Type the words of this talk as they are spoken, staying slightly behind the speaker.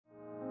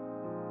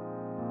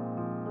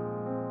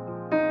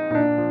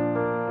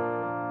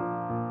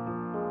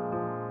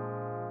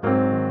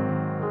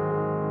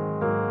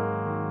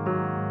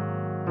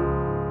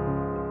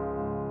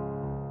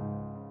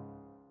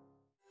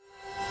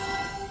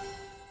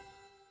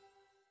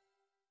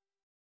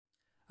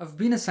I've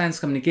been a science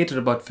communicator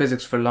about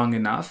physics for long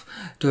enough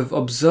to have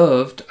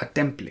observed a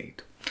template.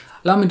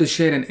 Allow me to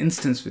share an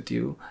instance with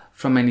you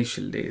from my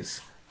initial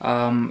days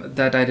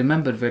that I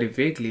remember very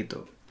vaguely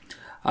though.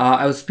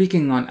 I was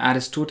speaking on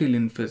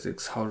Aristotelian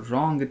physics, how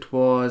wrong it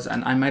was,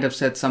 and I might have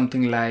said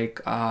something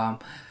like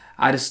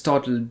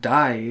Aristotle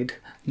died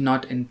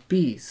not in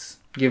peace,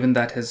 given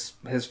that his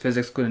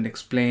physics couldn't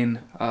explain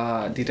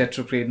the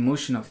retrograde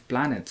motion of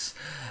planets.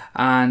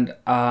 And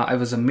I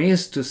was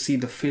amazed to see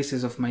the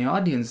faces of my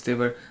audience. They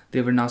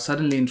were now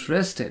suddenly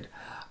interested.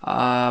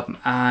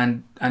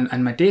 And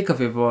my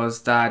takeaway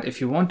was that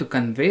if you want to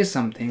convey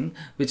something,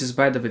 which is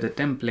by the way the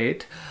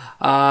template,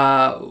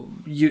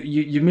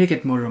 you make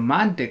it more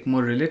romantic,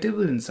 more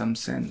relatable in some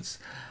sense.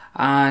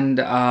 And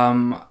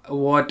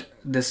what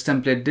this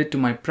template did to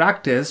my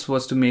practice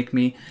was to make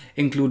me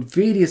include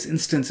various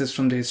instances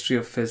from the history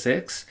of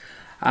physics.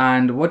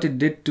 And what it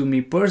did to me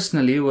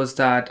personally was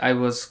that I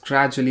was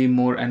gradually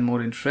more and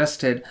more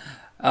interested,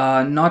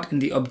 not in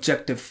the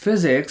objective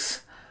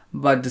physics,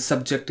 but the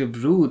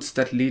subjective roots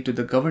that lead to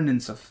the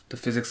governance of the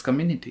physics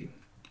community.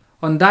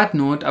 On that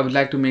note, I would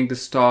like to make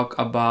this talk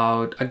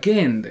about,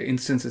 again, the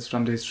instances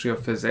from the history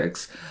of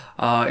physics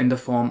in the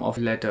form of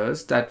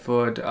letters that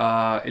would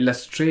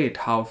illustrate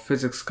how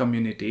physics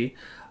community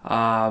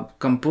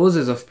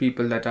composes of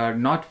people that are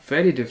not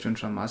very different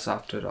from us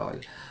after all.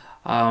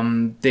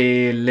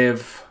 They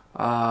live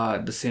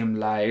the same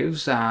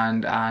lives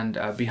and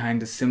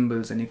behind the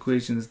symbols and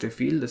equations they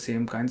feel the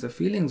same kinds of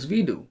feelings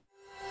we do.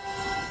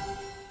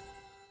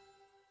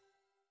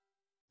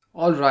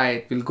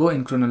 Alright, we'll go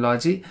in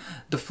chronology.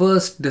 The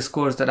first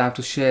discourse that I have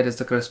to share is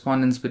the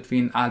correspondence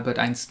between Albert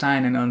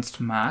Einstein and Ernst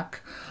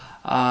Mach.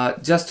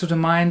 Just to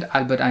remind,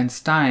 Albert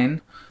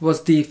Einstein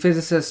was the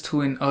physicist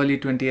who in early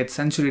 20th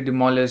century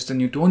demolished the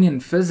Newtonian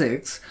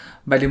physics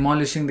by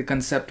demolishing the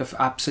concept of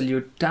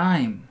absolute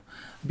time.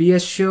 Be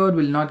assured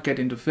we'll not get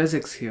into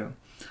physics here.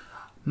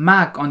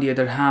 Mach, on the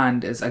other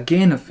hand, is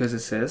again a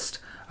physicist,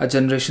 a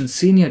generation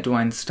senior to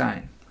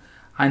Einstein.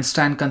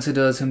 Einstein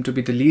considers him to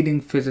be the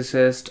leading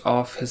physicist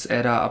of his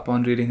era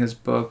upon reading his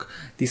book,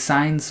 The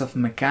Science of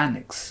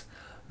Mechanics,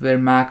 where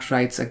Mach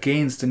writes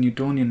against the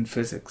Newtonian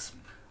physics.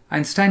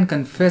 Einstein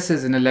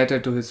confesses in a letter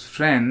to his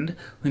friend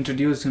who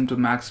introduced him to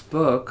Mach's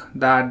book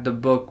that the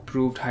book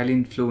proved highly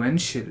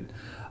influential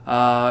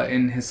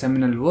in his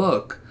seminal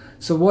work.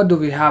 So what do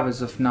we have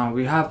as of now?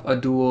 We have a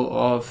duo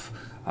of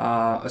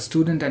a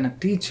student and a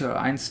teacher,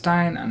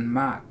 Einstein and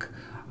Mach.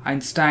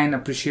 Einstein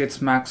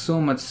appreciates Mach so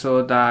much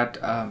so that,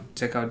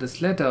 check out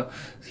this letter,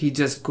 he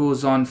just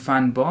goes on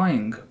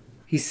fanboying.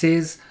 He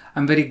says,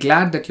 "I'm very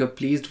glad that you're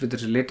pleased with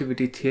the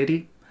relativity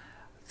theory.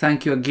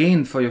 Thank you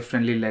again for your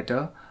friendly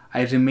letter.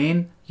 I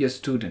remain your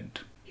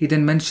student." He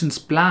then mentions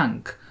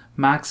Planck,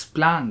 Max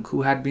Planck,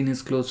 who had been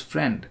his close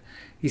friend.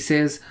 He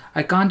says,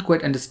 "I can't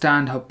quite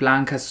understand how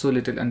Planck has so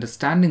little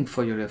understanding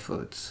for your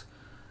efforts."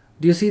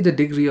 Do you see the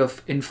degree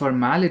of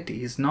informality?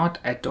 He's not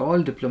at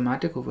all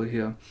diplomatic over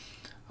here.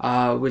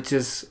 Which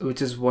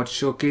is what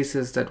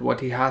showcases that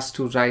what he has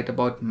to write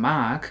about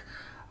Mach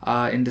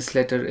in this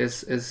letter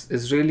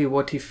is really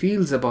what he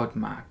feels about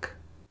Mach.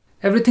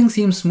 Everything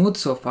seems smooth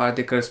so far.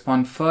 They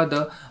correspond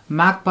further.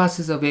 Mach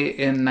passes away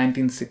in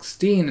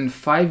 1916, and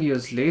 5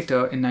 years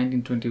later, in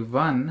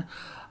 1921,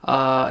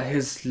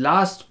 his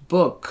last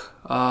book,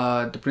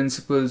 The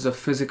Principles of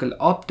Physical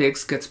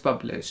Optics, gets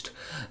published.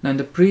 Now, in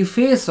the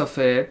preface of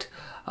it,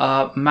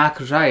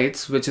 Mach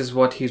writes, which is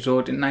what he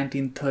wrote in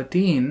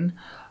 1913,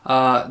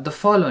 the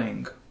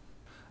following: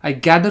 "I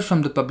gather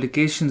from the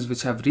publications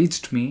which have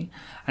reached me,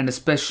 and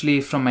especially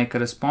from my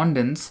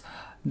correspondence,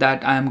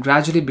 that I am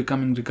gradually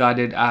becoming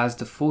regarded as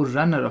the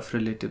forerunner of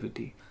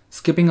relativity.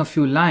 Skipping a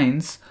few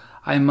lines,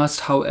 I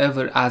must,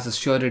 however, as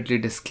assuredly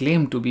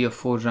disclaim to be a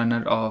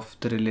forerunner of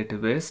the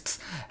relativists,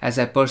 as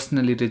I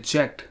personally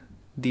reject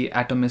the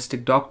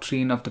atomistic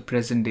doctrine of the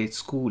present-day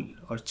school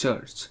or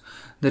church.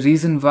 The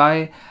reason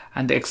why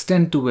and the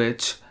extent to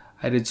which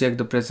I reject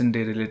the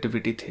present-day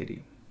relativity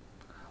theory."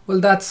 Well,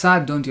 that's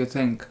sad, don't you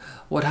think?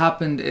 What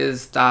happened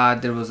is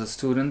that there was a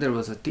student, there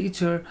was a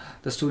teacher.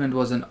 The student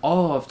was in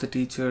awe of the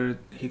teacher.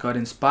 He got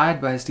inspired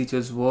by his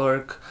teacher's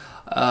work,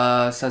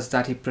 such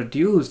that he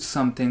produced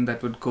something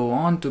that would go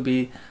on to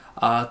be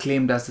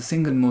claimed as the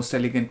single most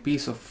elegant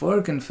piece of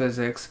work in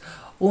physics,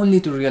 only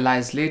to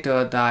realize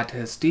later that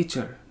his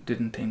teacher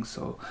didn't think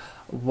so,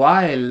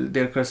 while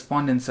their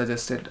correspondence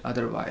suggested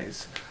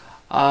otherwise.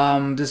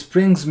 This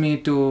brings me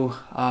to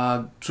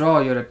draw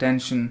your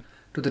attention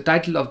to the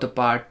title of the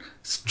part,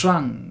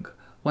 Strung.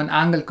 One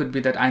angle could be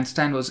that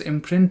Einstein was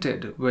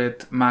imprinted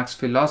with Mach's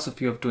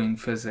philosophy of doing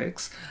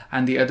physics,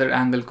 and the other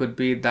angle could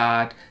be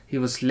that he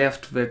was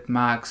left with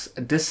Mach's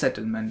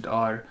dissettlement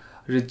or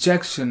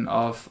rejection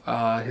of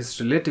his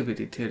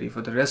relativity theory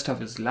for the rest of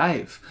his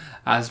life,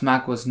 as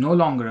Mach was no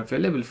longer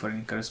available for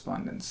any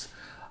correspondence.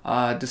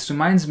 This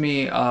reminds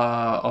me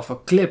of a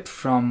clip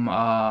from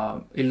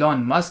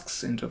Elon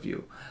Musk's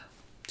interview.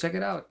 Check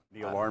it out.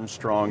 Neil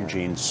Armstrong,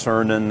 Gene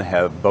Cernan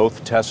have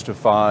both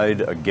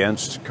testified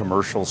against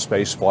commercial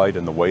spaceflight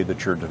and the way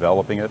that you're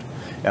developing it,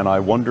 and I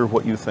wonder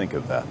what you think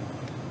of that.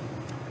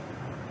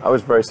 I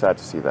was very sad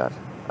to see that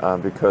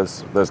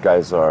because those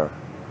guys are,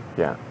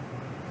 yeah,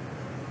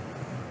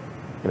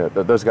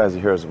 those guys are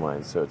heroes of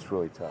mine, so it's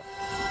really tough.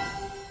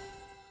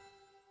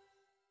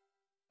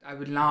 I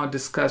will now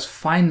discuss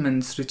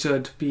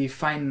Richard P.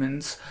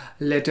 Feynman's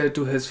letter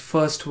to his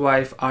first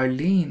wife,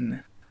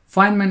 Arlene.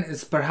 Feynman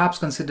is perhaps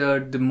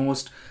considered the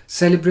most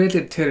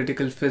celebrated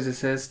theoretical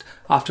physicist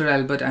after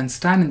Albert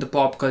Einstein in the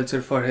pop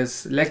culture for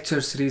his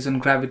lecture series on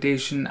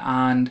gravitation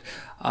and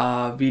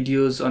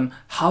videos on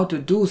how to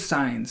do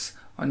science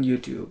on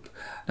YouTube.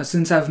 Now,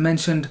 since I've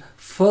mentioned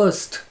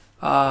first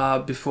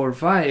before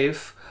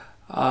wife,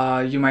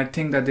 you might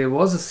think that there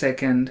was a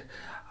second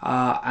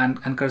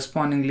and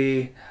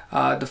correspondingly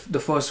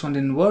the first one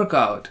didn't work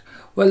out.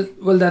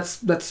 Well,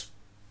 that's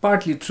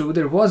partly true.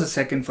 There was a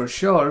second for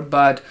sure,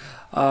 but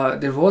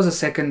there was a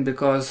second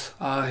because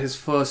his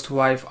first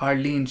wife,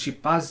 Arlene, she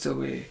passed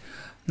away.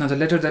 Now, the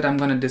letter that I'm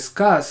going to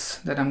discuss,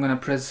 that I'm going to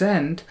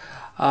present,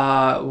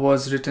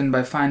 was written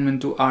by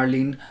Feynman to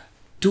Arlene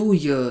 2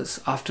 years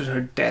after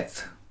her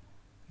death.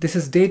 This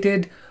is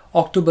dated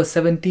October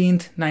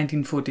 17th,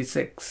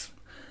 1946.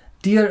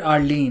 Dear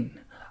Arlene,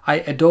 I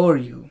adore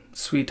you,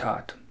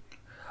 sweetheart.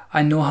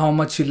 I know how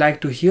much you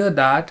like to hear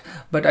that,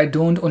 but I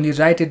don't only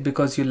write it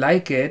because you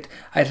like it.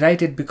 I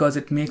write it because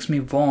it makes me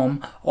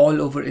warm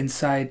all over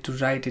inside to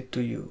write it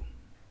to you.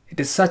 It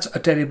is such a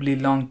terribly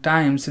long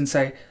time since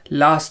I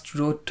last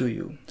wrote to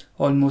you,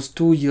 almost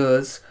 2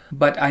 years,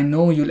 but I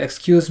know you'll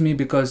excuse me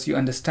because you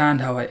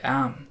understand how I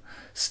am,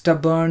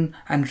 stubborn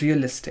and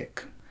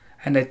realistic,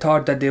 and I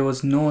thought that there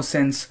was no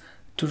sense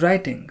to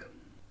writing.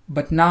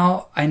 But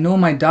now I know,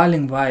 my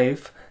darling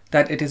wife,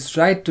 that it is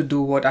right to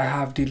do what I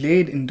have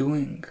delayed in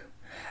doing,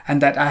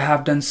 and that I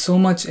have done so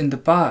much in the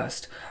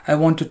past. I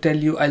want to tell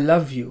you I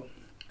love you.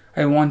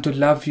 I want to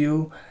love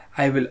you.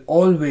 I will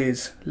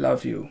always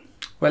love you.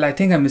 Well, I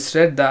think I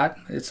misread that.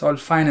 It's all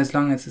fine as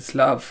long as it's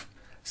love.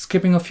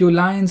 Skipping a few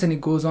lines, and he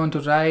goes on to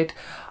write,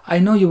 I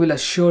know you will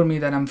assure me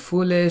that I'm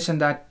foolish and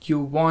that you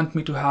want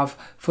me to have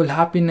full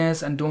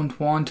happiness and don't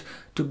want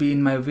to be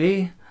in my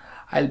way.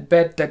 I'll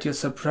bet that you're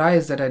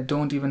surprised that I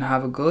don't even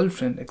have a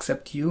girlfriend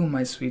except you,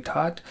 my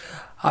sweetheart,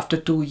 after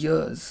 2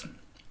 years.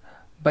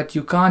 But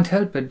you can't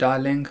help it,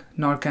 darling,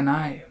 nor can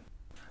I.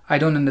 I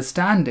don't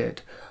understand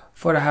it,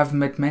 for I have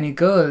met many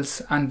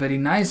girls and very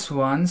nice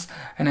ones,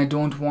 and I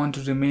don't want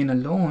to remain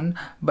alone,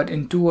 but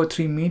in 2 or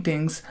 3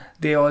 meetings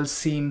they all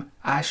seem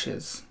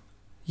ashes.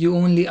 You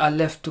only are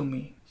left to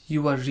me.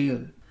 You are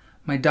real.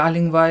 My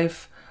darling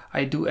wife,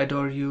 I do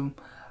adore you.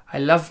 I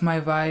love my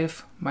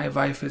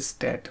wife is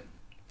dead.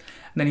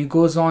 Then he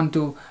goes on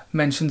to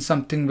mention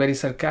something very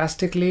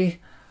sarcastically.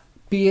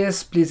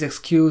 P.S. Please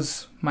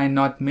excuse my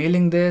not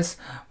mailing this,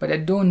 but I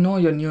don't know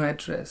your new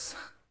address.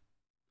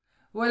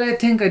 Well, I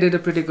think I did a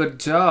pretty good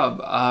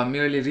job.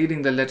 Merely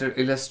reading the letter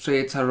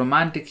illustrates how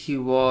romantic he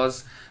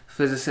was,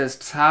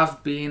 physicists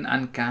have been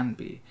and can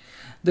be.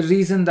 The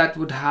reason that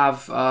would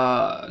have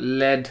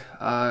led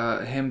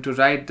him to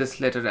write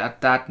this letter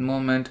at that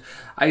moment,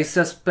 I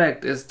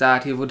suspect, is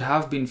that he would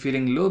have been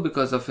feeling low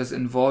because of his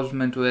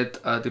involvement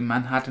with the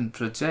Manhattan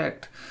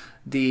Project,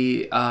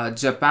 the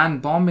Japan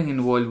bombing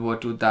in World War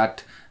II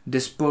that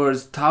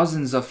dispersed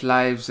thousands of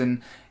lives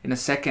in a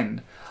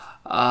second.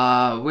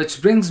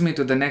 Which brings me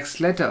to the next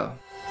letter.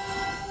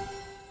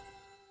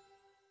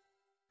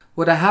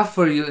 What I have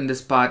for you in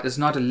this part is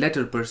not a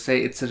letter per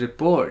se, it's a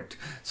report.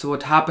 So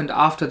what happened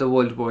after the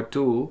World War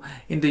II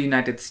in the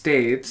United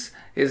States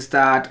is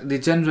that the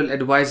General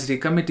Advisory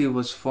Committee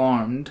was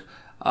formed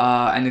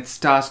and its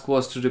task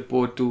was to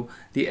report to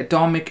the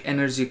Atomic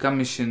Energy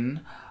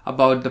Commission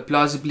about the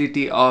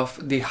plausibility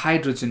of the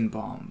hydrogen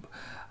bomb,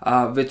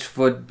 which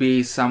would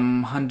be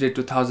some 100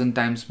 to 1,000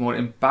 times more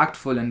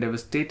impactful and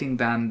devastating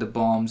than the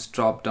bombs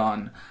dropped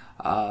on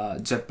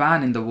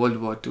Japan in the World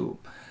War II.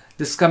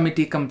 This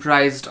committee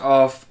comprised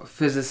of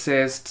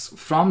physicists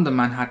from the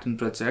Manhattan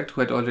Project who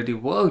had already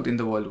worked in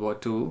the World War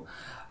II,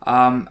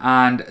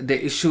 and they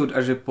issued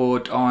a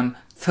report on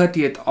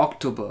 30th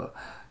October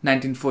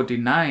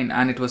 1949,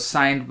 and it was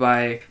signed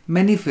by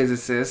many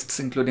physicists,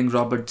 including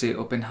Robert J.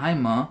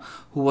 Oppenheimer,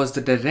 who was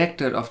the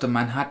director of the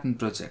Manhattan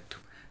Project.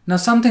 Now,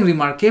 something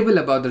remarkable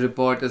about the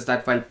report is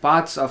that while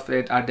parts of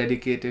it are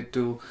dedicated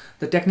to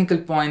the technical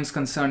points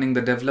concerning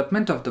the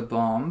development of the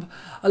bomb,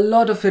 a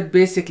lot of it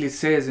basically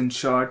says, in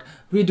short,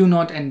 we do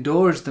not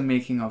endorse the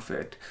making of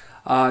it.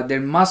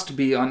 There must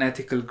be, on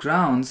ethical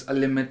grounds, a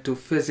limit to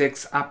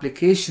physics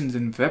applications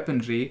in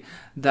weaponry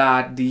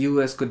that the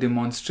US could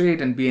demonstrate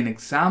and be an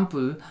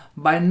example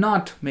by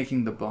not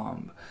making the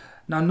bomb.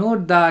 Now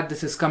note that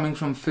this is coming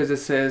from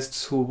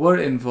physicists who were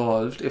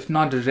involved, if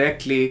not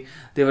directly,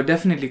 they were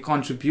definitely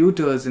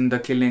contributors in the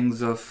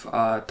killings of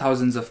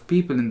thousands of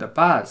people in the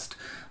past.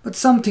 But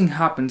something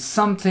happened,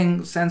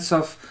 sense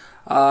of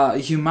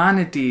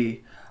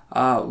humanity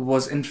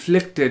was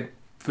inflicted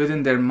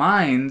within their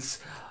minds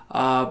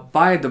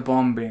by the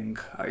bombing,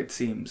 it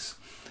seems.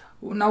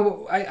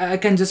 Now, I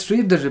can just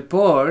read the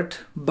report,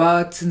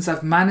 but since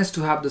I've managed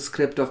to have the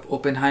script of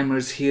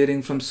Oppenheimer's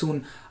hearing from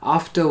soon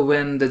after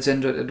when the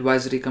General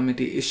Advisory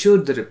Committee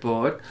issued the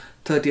report,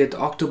 30th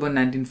October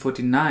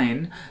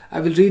 1949, I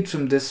will read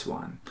from this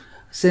one.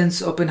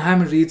 Since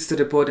Oppenheimer reads the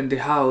report in the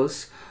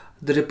House,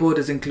 the report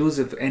is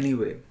inclusive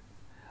anyway.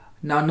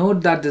 Now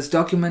note that this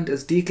document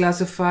is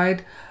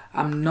declassified.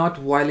 I'm not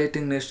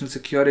violating national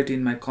security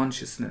in my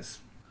consciousness.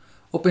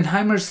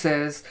 Oppenheimer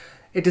says,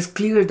 "It is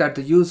clear that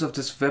the use of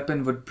this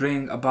weapon would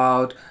bring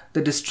about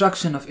the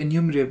destruction of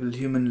innumerable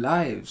human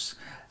lives."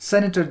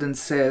 Senator then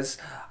says,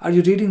 "Are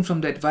you reading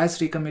from the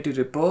advisory committee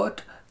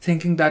report?"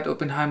 thinking that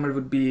Oppenheimer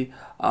would be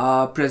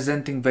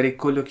presenting very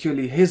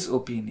colloquially his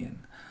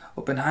opinion.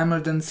 Oppenheimer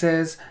then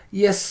says,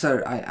 "Yes,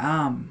 sir, I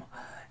am.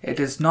 It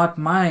is not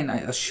mine, I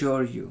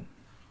assure you."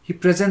 He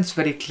presents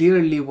very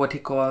clearly what he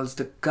calls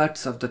the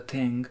guts of the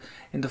thing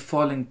in the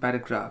following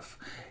paragraph.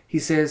 He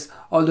says,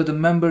 although the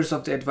members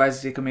of the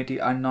advisory committee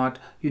are not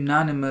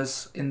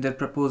unanimous in their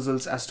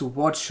proposals as to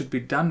what should be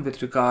done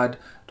with regard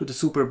to the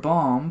super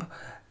bomb,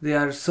 there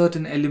are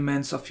certain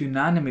elements of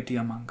unanimity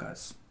among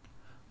us.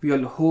 We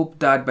all hope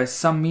that by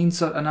some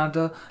means or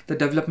another, the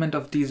development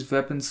of these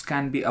weapons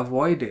can be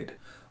avoided.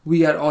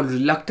 We are all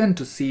reluctant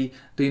to see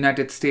the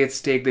United States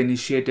take the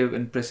initiative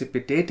in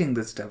precipitating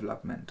this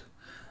development.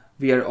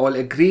 We are all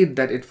agreed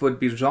that it would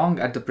be wrong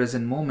at the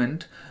present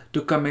moment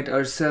to commit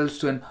ourselves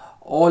to an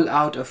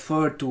all-out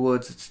effort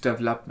towards its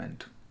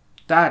development.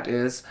 That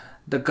is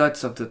the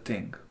guts of the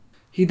thing.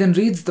 He then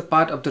reads the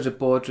part of the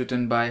report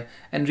written by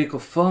Enrico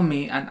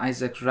Fermi and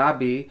Isaac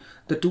Rabi,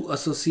 the two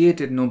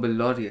associated Nobel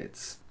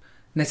laureates.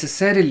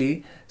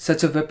 Necessarily,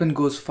 such a weapon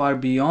goes far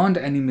beyond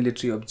any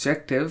military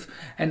objective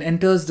and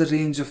enters the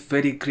range of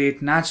very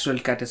great natural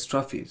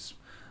catastrophes.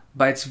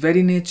 By its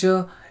very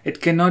nature,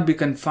 it cannot be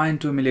confined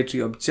to a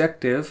military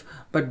objective,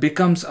 but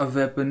becomes a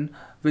weapon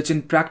which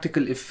in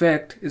practical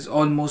effect is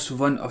almost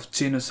one of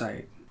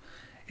genocide.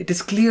 It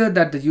is clear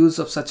that the use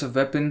of such a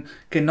weapon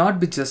cannot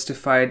be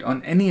justified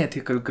on any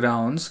ethical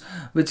grounds,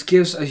 which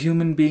gives a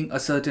human being a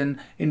certain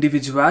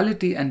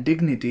individuality and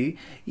dignity,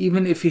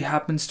 even if he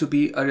happens to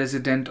be a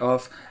resident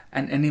of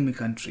an enemy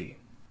country.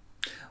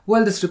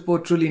 Well, this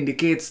report truly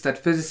indicates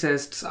that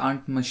physicists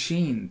aren't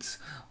machines.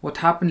 What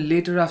happened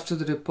later after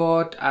the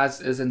report, as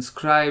is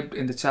inscribed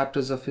in the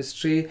chapters of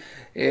history,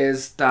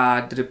 is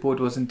that the report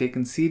wasn't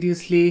taken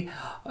seriously.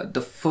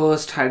 The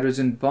first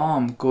hydrogen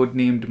bomb,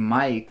 codenamed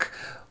Mike,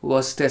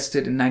 was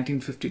tested in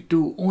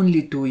 1952,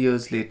 only 2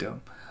 years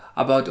later.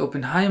 About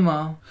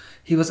Oppenheimer,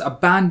 he was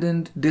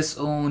abandoned,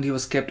 disowned, he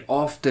was kept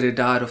off the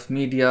radar of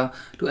media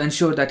to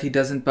ensure that he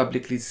doesn't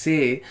publicly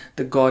say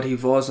the god he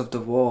was of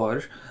the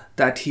war,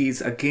 that he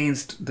is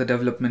against the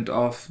development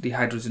of the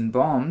hydrogen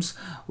bombs,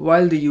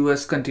 while the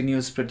US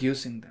continues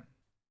producing them.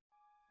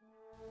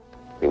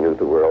 We knew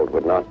the world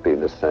would not be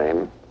the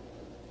same.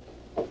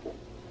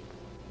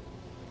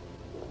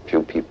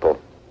 Few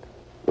people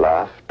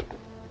laughed.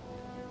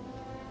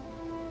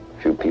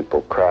 Few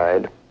people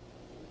cried.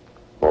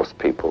 Most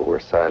people were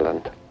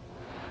silent.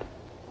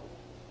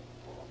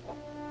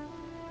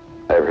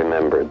 I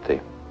remembered the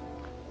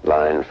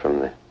line from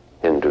the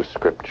Hindu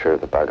scripture,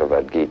 the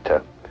Bhagavad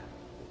Gita.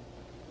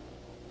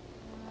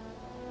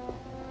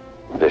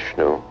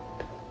 Vishnu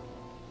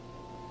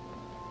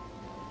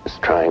is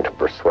trying to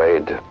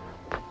persuade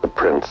the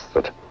prince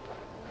that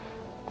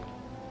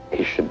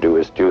he should do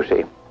his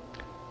duty,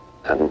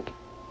 and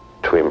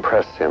to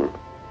impress him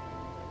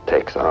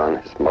takes on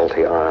his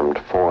multi-armed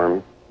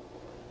form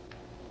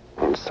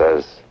and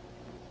says,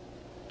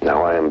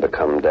 "Now I am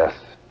become death,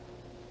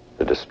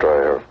 the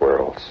destroyer of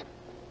worlds."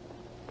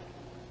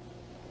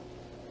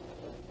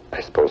 I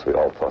suppose we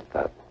all thought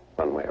that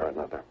one way or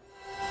another.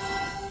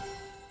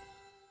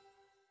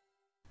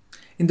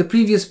 In the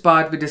previous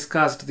part, we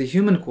discussed the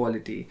human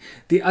quality.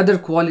 The other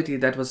quality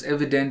that was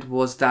evident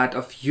was that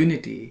of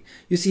unity.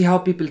 You see how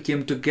people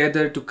came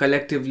together to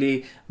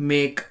collectively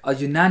make a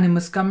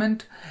unanimous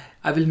comment?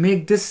 I will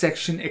make this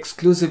section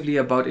exclusively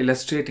about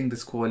illustrating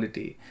this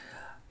quality.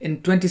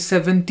 In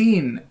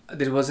 2017,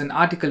 there was an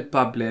article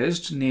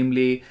published,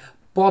 namely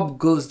Pop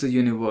Goes the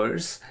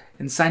Universe,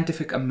 in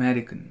Scientific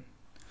American.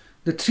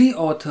 The three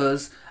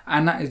authors,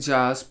 Anna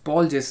Ijaz,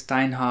 Paul J.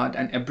 Steinhardt,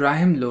 and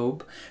Abraham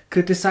Loeb,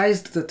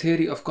 criticized the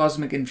theory of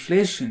cosmic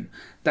inflation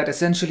that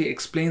essentially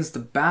explains the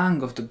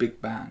bang of the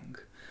Big Bang.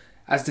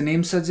 As the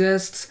name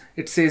suggests,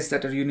 it says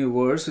that our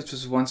universe, which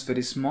was once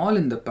very small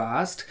in the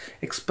past,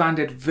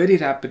 expanded very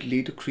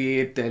rapidly to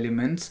create the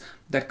elements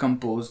that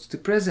composed the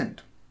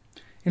present.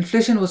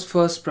 Inflation was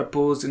first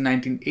proposed in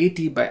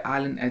 1980 by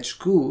Alan H.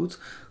 Guth,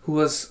 who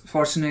was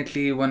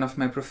fortunately one of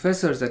my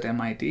professors at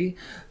MIT,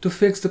 to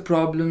fix the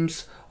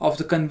problems of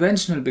the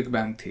conventional Big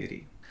Bang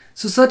theory.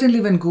 So certainly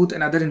when Guth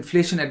and other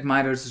inflation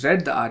admirers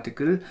read the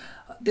article,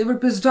 they were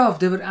pissed off,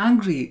 they were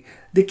angry.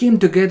 They came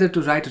together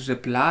to write a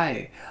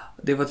reply.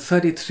 There were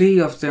 33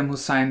 of them who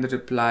signed the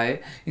reply,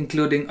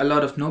 including a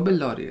lot of Nobel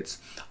laureates.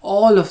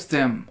 All of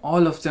them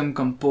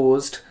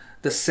composed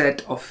the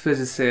set of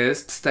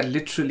physicists that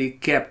literally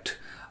kept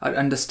our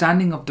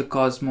understanding of the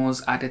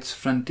cosmos at its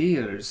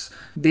frontiers.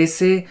 They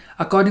say,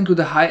 according to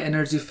the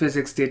high-energy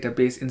physics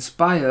database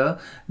INSPIRE,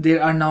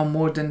 there are now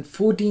more than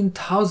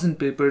 14,000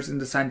 papers in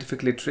the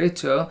scientific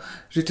literature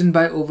written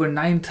by over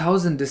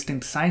 9,000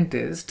 distinct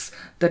scientists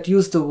that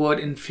use the word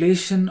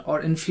inflation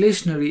or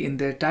inflationary in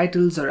their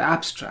titles or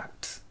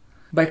abstracts.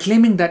 By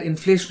claiming that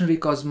inflationary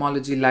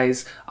cosmology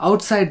lies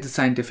outside the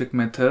scientific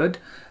method,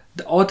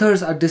 the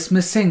authors are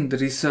dismissing the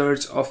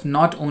research of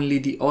not only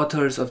the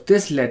authors of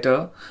this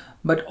letter,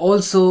 but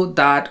also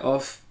that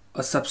of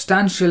a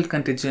substantial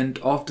contingent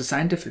of the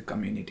scientific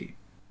community.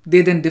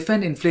 They then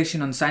defend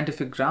inflation on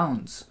scientific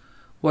grounds.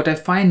 What I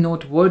find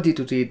noteworthy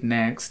to read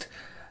next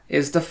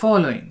is the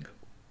following.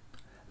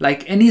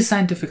 Like any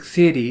scientific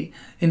theory,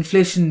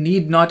 inflation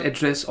need not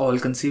address all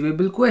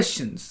conceivable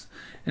questions.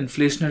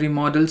 Inflationary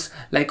models,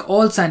 like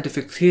all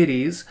scientific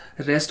theories,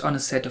 rest on a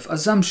set of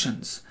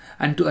assumptions,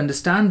 and to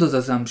understand those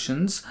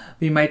assumptions,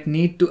 we might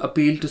need to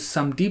appeal to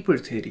some deeper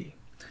theory.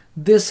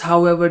 This,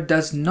 however,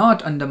 does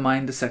not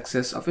undermine the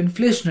success of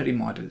inflationary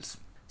models.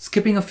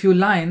 Skipping a few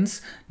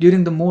lines,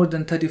 during the more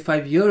than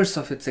 35 years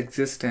of its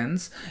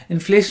existence,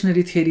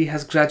 inflationary theory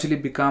has gradually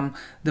become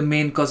the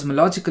main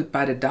cosmological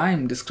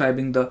paradigm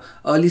describing the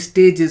early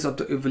stages of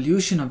the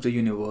evolution of the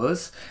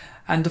universe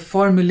and the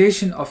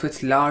formulation of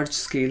its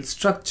large-scale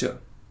structure.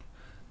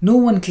 No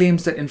one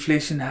claims that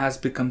inflation has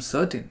become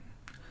certain.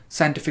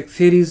 Scientific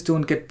theories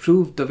don't get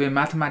proved the way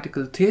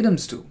mathematical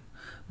theorems do,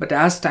 but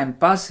as time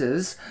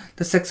passes,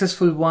 the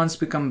successful ones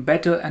become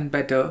better and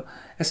better,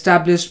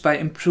 established by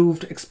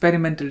improved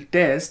experimental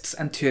tests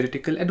and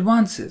theoretical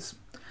advances.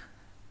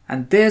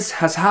 And this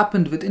has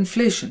happened with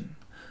inflation.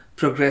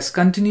 Progress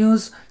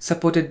continues,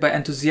 supported by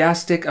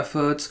enthusiastic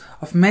efforts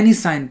of many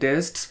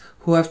scientists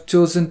who have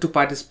chosen to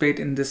participate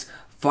in this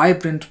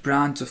vibrant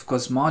branch of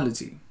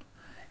cosmology.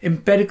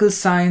 Empirical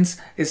science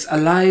is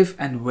alive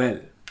and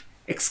well!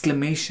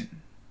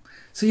 Exclamation.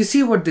 So you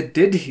see what they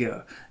did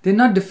here. They're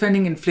not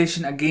defending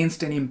inflation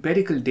against any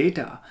empirical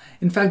data.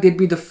 In fact, they'd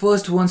be the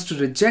first ones to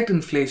reject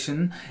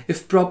inflation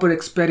if proper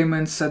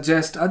experiments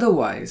suggest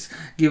otherwise,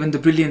 given the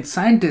brilliant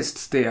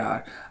scientists they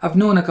are. I've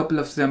known a couple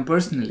of them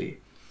personally.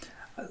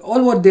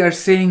 All what they are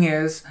saying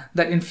is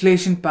that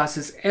inflation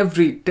passes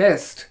every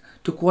test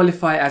to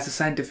qualify as a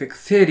scientific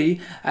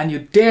theory, and you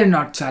dare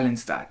not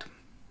challenge that.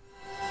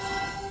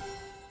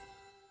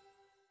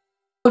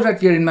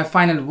 Alright, we are in my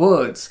final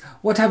words.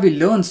 What have we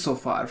learned so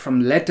far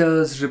from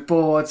letters,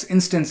 reports,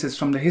 instances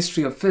from the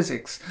history of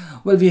physics?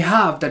 Well, we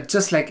have that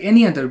just like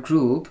any other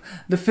group,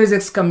 the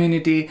physics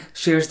community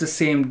shares the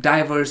same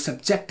diverse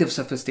subjective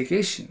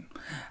sophistication.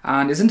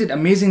 And isn't it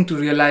amazing to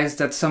realize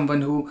that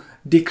someone who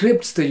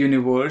decrypts the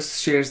universe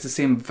shares the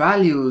same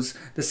values,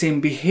 the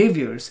same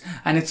behaviors,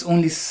 and it's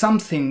only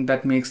something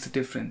that makes the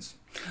difference.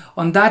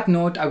 On that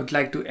note, I would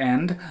like to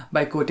end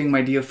by quoting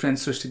my dear friend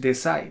Srishti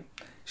Desai.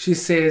 She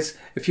says,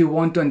 if you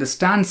want to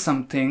understand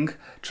something,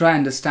 try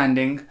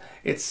understanding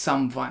its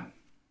someone.